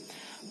V.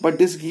 But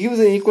this gives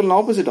an equal and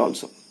opposite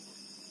also.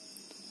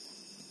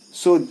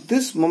 So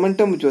this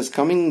momentum which was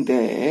coming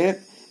there,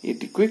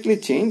 it quickly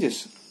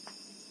changes.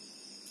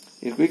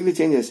 It quickly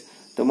changes.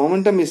 The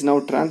momentum is now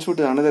transferred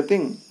to another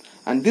thing.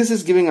 And this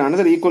is giving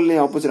another equally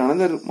opposite,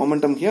 another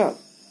momentum here.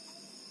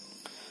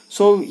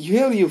 So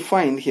here you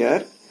find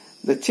here,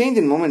 the change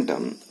in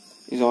momentum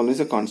is always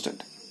a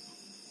constant.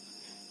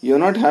 You are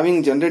not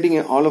generating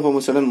all of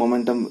a sudden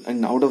momentum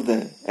and out of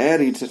the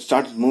air it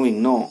starts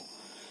moving. No.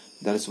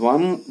 There is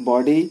one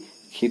body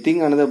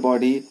hitting another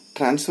body,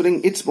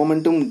 transferring its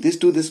momentum, this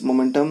to this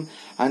momentum,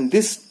 and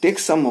this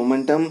takes some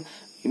momentum.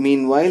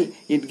 Meanwhile,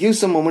 it gives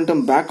some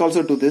momentum back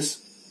also to this.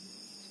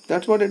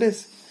 That's what it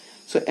is.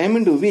 So M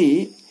into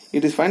V,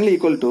 it is finally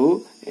equal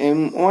to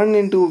M1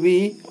 into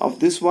V of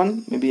this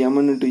one, maybe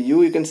M1 into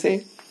U you can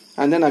say,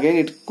 and then again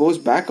it goes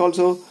back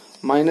also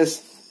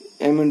minus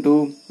M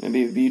into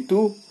maybe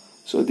V2.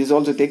 So this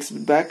also takes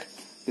it back.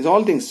 These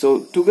all things.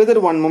 So together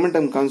one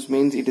momentum comes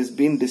means it is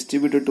being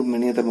distributed to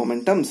many other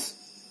momentums.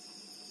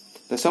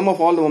 The sum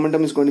of all the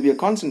momentum is going to be a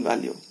constant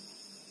value.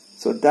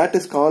 So that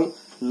is called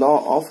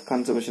law of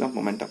conservation of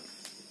momentum.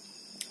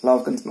 Law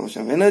of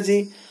conservation of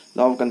energy,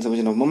 law of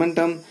conservation of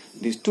momentum.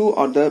 These two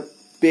are the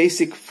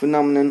basic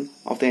phenomenon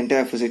of the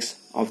entire physics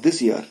of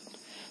this year.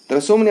 There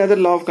are so many other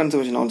law of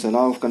conservation also.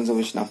 Law of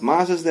conservation of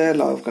mass is there,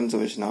 law of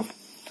conservation of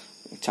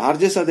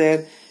charges are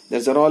there.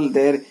 These are all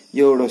there.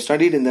 You would have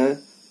studied in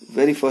the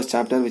very first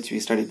chapter which we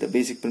studied, the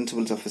basic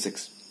principles of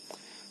physics.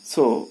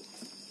 So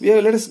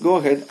let us go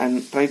ahead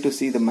and try to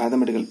see the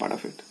mathematical part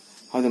of it.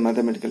 How the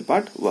mathematical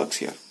part works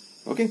here.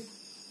 Okay.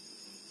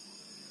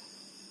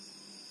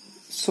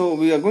 So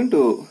we are going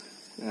to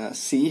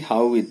see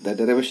how the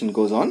derivation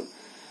goes on.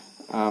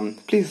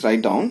 Please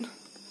write down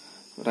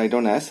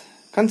as,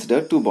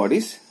 consider two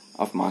bodies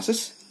of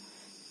masses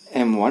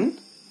M1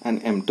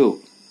 and M2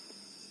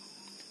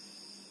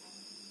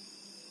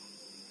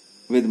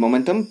 with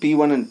momentum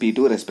P1 and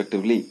P2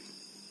 respectively.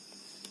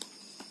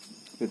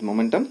 With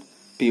momentum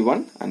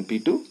P1 and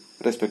P2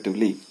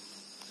 respectively.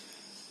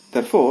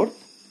 Therefore,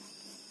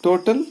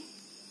 total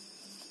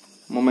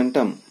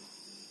momentum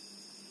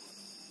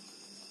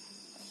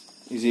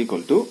is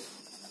equal to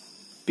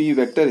P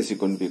vector is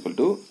equal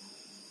to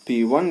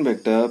P1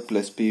 vector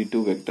plus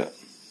P2 vector.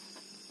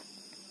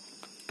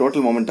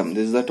 Total momentum.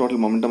 This is the total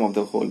momentum of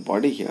the whole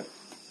body here.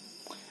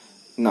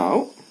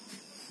 Now,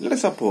 let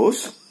us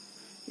suppose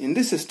in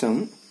this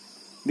system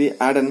we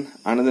add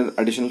another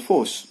additional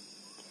force.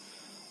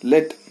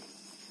 Let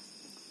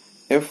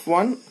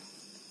F1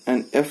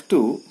 and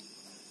F2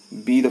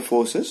 be the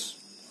forces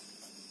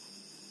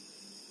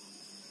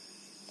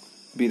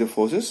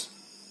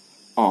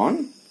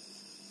on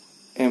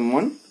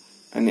M1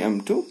 and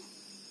M2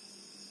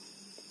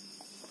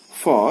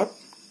 for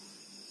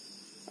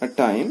a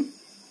time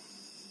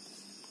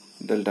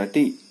delta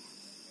t.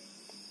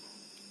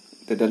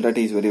 The delta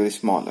t is very, very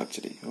small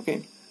actually,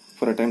 okay,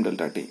 for a time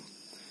delta t.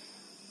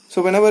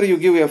 So whenever you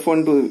give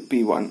F1 to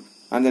P1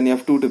 and then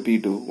F2 to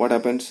P2, what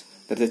happens?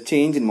 There is a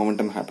change in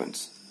momentum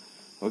happens.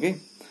 Okay.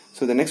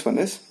 So the next one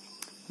is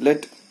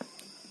let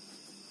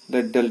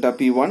delta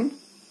P1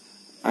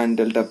 and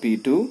delta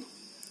P2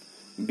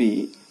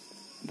 be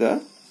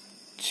the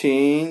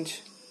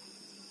change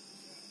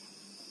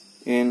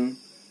in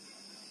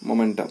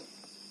momentum.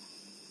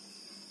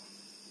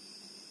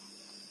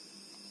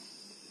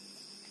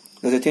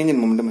 There's a change in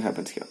momentum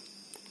happens here,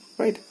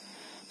 right?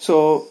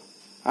 So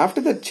after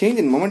the change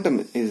in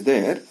momentum is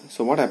there,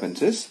 so what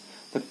happens is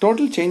the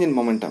total change in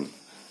momentum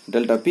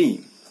delta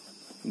P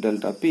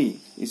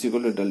is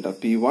equal to delta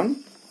P1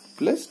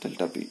 plus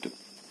delta P2.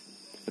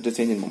 That's a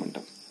change in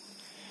momentum.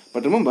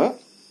 But remember,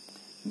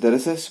 there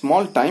is a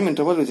small time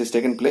interval which has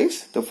taken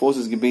place. The force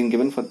is being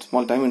given for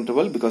small time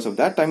interval. Because of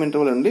that time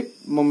interval only,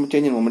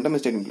 change in momentum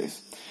is taking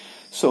place.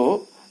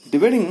 So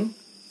dividing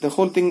the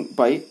whole thing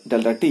by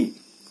delta t.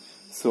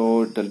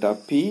 So delta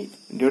P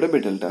divided by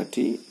delta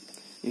t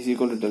is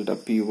equal to delta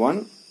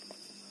P1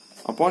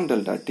 upon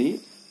delta t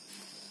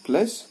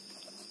plus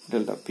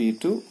delta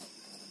P2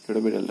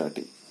 divided by delta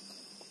t.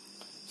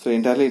 So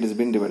entirely it has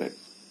been divided.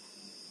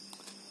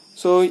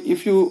 So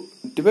if you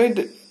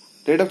divide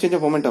rate of change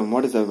of momentum,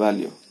 what is the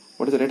value?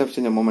 What is the rate of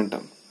change of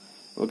momentum?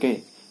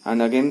 Okay,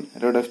 and again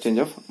rate of change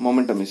of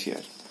momentum is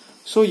here.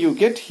 So you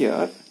get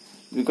here,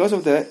 because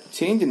of the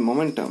change in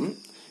momentum,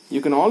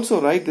 you can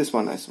also write this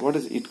one as, what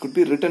is it? Could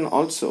be written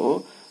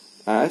also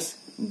as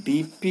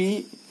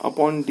dp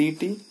upon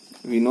dt.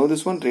 We know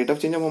this one, rate of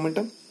change of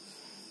momentum.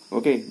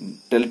 Okay,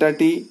 delta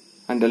t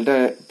and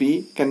delta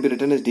p can be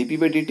written as dp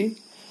by dt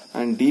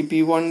and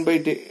dp1 by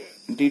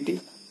dt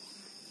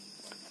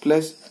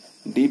plus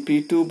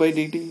dp2 by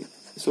dt.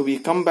 So we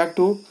come back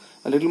to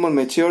a little more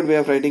matured way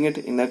of writing it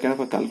in that kind of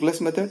a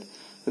calculus method.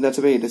 So that's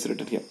the way it is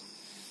written here.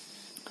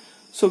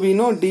 So we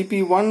know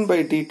dp1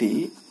 by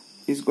dt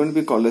is going to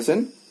be called as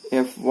an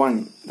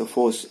F1, the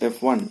force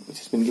F1 which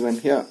has been given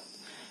here,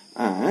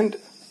 and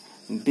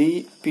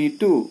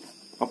dp2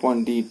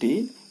 upon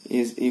dt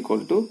is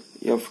equal to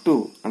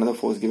F2, another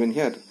force given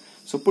here.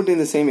 So put in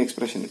the same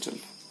expression itself.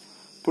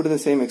 Put in the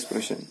same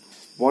expression.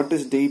 What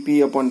is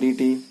dp upon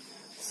dt?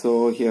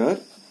 So here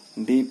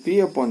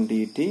dp upon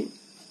dt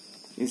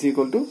is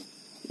equal to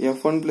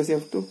F1 plus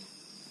F2.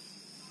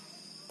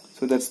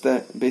 So that's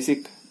the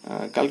basic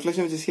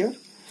calculation which is here.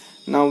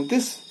 Now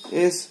this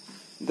is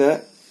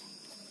the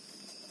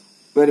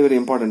very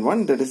important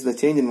one, that is the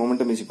change in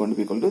momentum is going to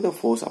be equal to the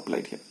force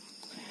applied here.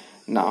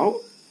 Now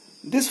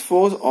this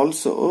force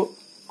also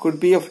could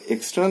be of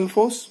external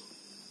force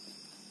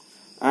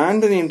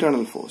and an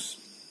internal force.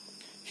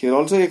 Here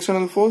also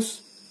external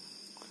force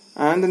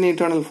and an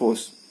internal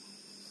force.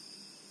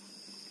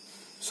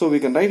 So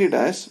we can write it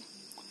as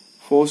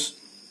force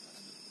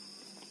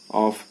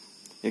of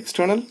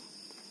external,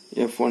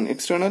 F1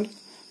 external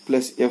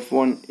plus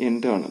F1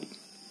 internal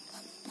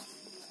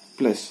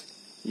plus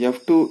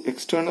F2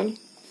 external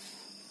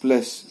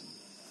plus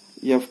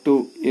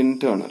F2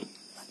 internal.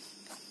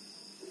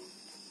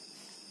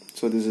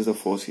 So this is the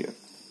force here.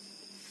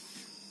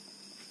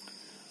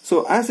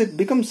 So as it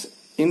becomes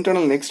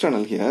internal and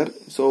external here,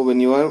 so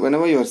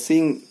whenever you are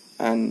seeing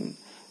an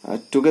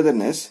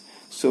togetherness,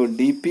 so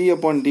dp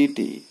upon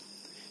dt,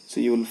 so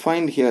you will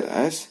find here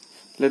as,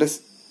 let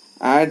us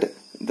add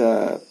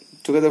the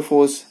together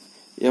force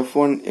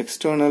F1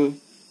 external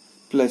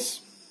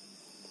plus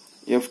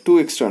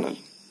F2 external.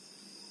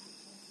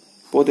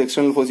 Both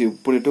external force you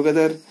put it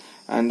together,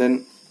 and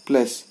then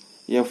plus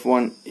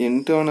F1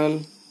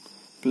 internal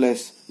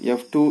plus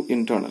F2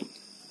 internal.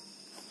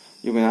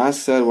 You may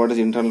ask, sir, what is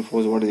internal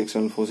force, what is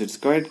external force? It's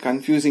quite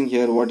confusing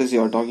here. What is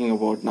you are talking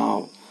about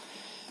now?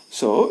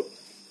 So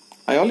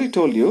I already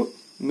told you,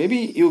 maybe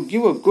you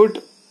give a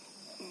good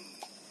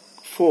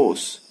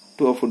force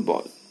to a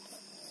football.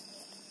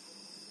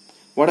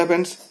 What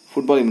happens?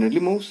 Football immediately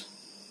moves.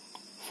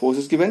 Force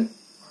is given.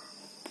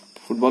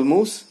 Football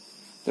moves.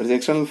 There is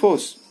external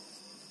force.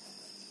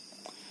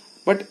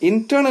 But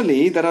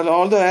internally, there are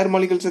all the air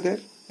molecules are there.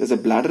 There's a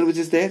bladder which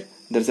is there.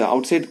 There's an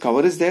outside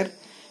cover is there.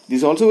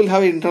 These also will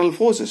have internal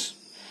forces.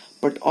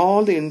 But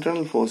all the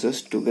internal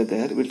forces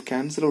together will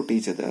cancel out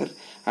each other,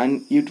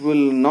 and it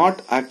will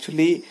not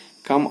actually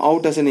come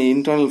out as an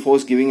internal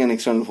force giving an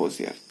external force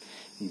here.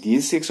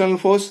 This external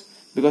force,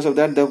 because of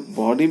that the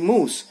body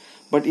moves.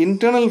 But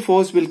internal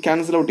force will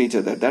cancel out each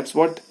other. That's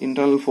what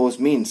internal force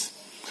means.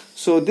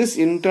 So this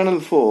internal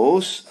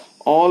force,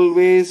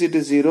 always it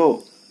is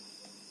zero.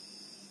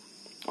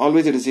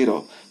 Always it is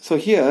zero. So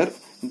here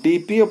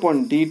dp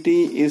upon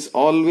dt is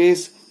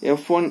always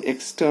F1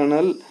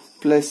 external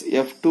plus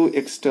F2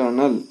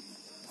 external.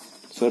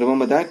 So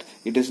remember that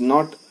it is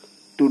not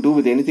to do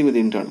with anything with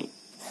internal.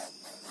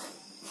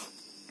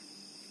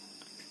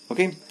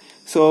 Okay.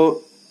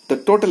 So the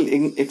total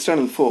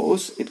external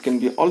force, it can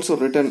be also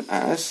written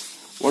as,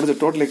 what is the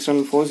total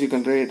external force? You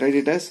can write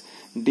it as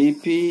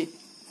dp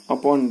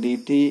upon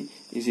dt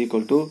is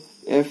equal to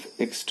F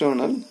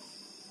external.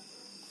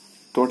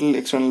 Total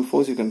external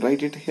force, you can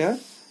write it here.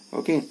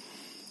 Okay.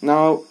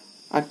 Now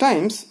at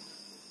times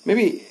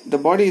maybe the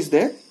body is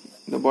there,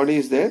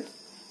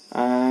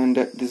 and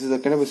this is a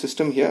kind of a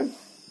system here.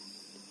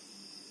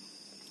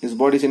 This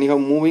body is anyhow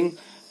moving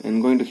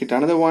and going to hit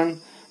another one,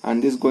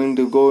 and this is going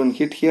to go and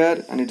hit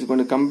here, and it is going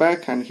to come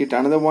back and hit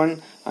another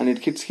one, and it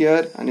hits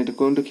here, and it is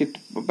going to hit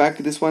back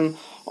this one.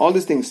 All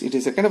these things, it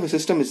is a kind of a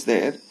system is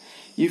there.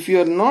 If you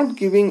are not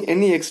giving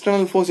any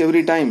external force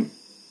every time,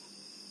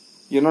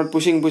 you are not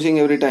pushing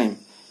every time,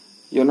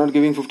 you are not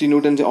giving 50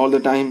 newtons all the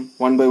time,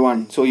 one by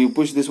one. So you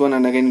push this one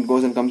and again it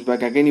goes and comes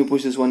back. Again you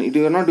push this one.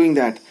 You are not doing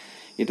that.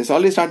 It has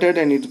already started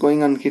and it's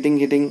going on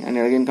hitting and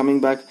again coming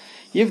back.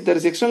 If there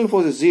is external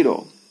force is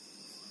zero,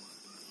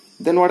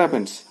 then what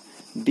happens?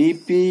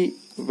 dp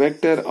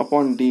vector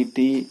upon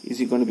dt is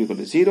going to be equal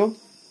to 0.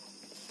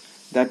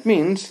 That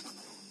means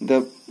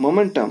the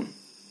momentum,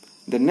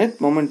 the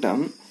net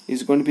momentum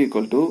is going to be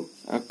equal to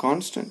a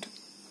constant.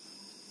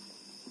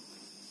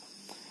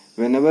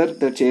 Whenever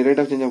the rate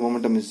of change of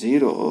momentum is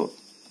 0,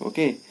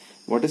 okay,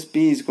 what is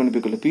P is going to be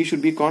equal to? P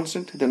should be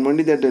constant, then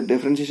only that the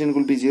differentiation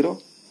will be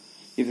 0.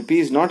 If P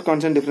is not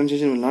constant,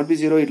 differentiation will not be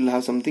 0, it will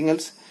have something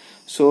else.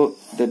 So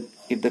that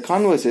if the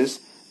converse is,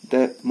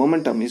 the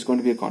momentum is going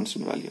to be a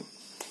constant value.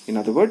 In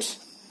other words,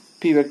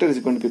 P vector is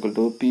going to be equal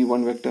to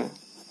P1 vector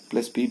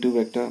plus P2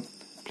 vector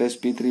plus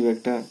P3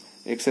 vector,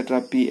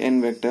 etc.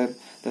 Pn vector.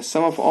 The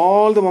sum of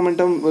all the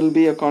momentum will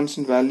be a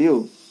constant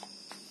value.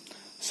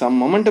 Some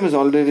momentum is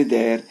already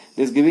there. It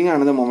is giving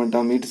another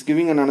momentum. It is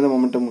giving another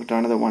momentum to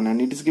another one,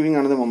 and it is giving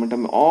another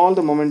momentum. All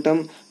the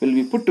momentum will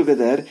be put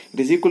together. It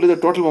is equal to the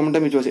total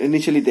momentum which was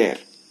initially there.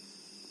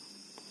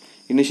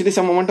 Initially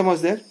some momentum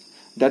was there.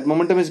 That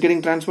momentum is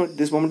getting transferred.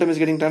 This momentum is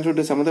getting transferred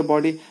to some other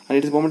body, and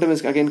its momentum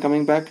is again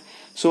coming back.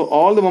 So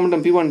all the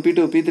momentum P1,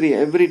 P2, P3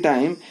 every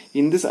time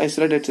in this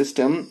isolated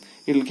system,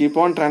 it will keep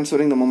on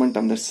transferring the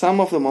momentum. The sum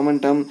of the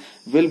momentum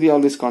will be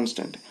always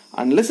constant.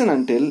 Unless and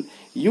until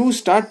you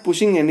start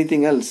pushing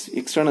anything else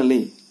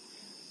externally,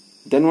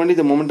 then only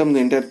the momentum, the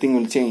entire thing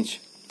will change.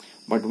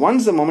 But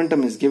once the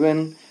momentum is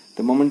given,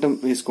 the momentum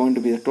is going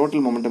to be, the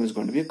total momentum is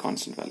going to be a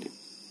constant value.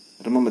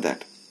 Remember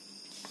that.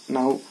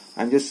 Now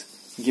I'm just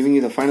giving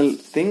you the final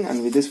thing,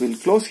 and with this we'll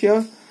close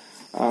here.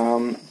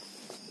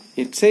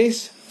 It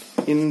says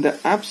in the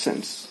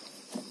absence,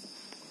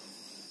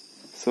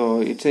 so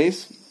it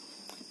says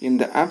in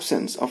the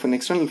absence of an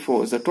external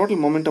force, the total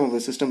momentum of the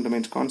system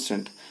remains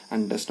constant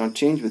and does not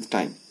change with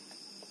time.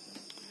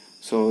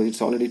 So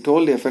it's already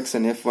told Fx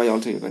and Fy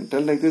also, you can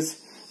tell like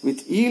this,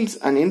 which yields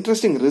an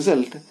interesting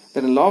result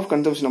that a law of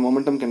conservation of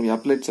momentum can be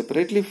applied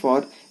separately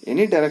for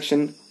any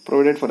direction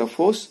provided for a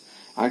force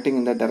acting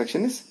in that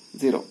direction is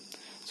 0.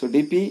 So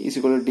dP is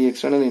equal to d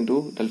external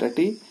into delta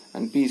t,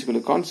 and P is equal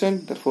to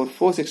constant. Therefore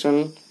force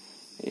external,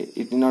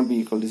 it need not be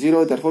equal to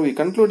 0. Therefore we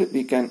conclude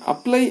we can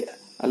apply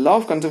a law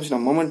of conservation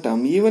of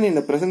momentum even in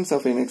the presence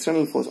of an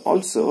external force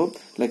also,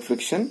 like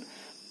friction,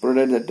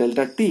 provided that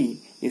delta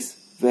t is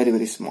very,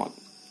 very small.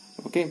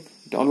 Okay,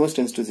 it almost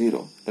tends to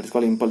 0. That is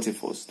called impulsive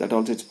force. That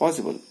also is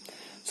possible.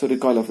 So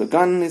recoil of the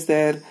gun is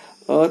there,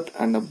 earth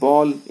and a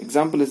ball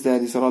example is there.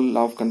 These are all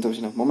law of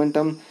conservation of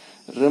momentum.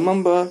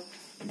 Remember,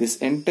 this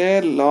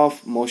entire law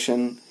of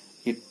motion,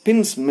 it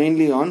pins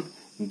mainly on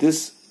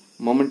this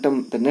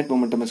momentum. The net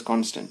momentum is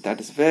constant. That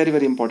is very,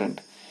 very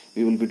important.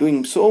 We will be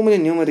doing so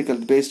many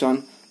numericals based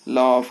on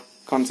law of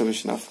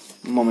conservation of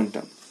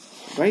momentum,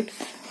 right?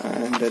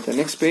 And at the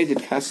next page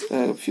it has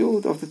a few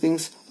of the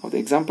things of the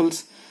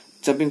examples: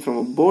 jumping from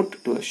a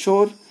boat to a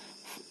shore,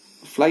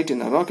 flight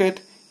in a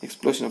rocket,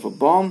 explosion of a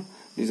bomb.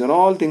 These are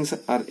all things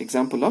are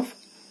example of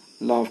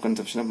law of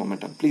conservation of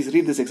momentum. Please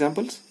read these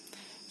examples.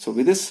 So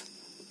with this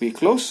we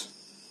close,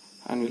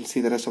 and we'll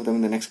see the rest of them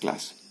in the next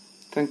class.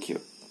 Thank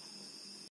you.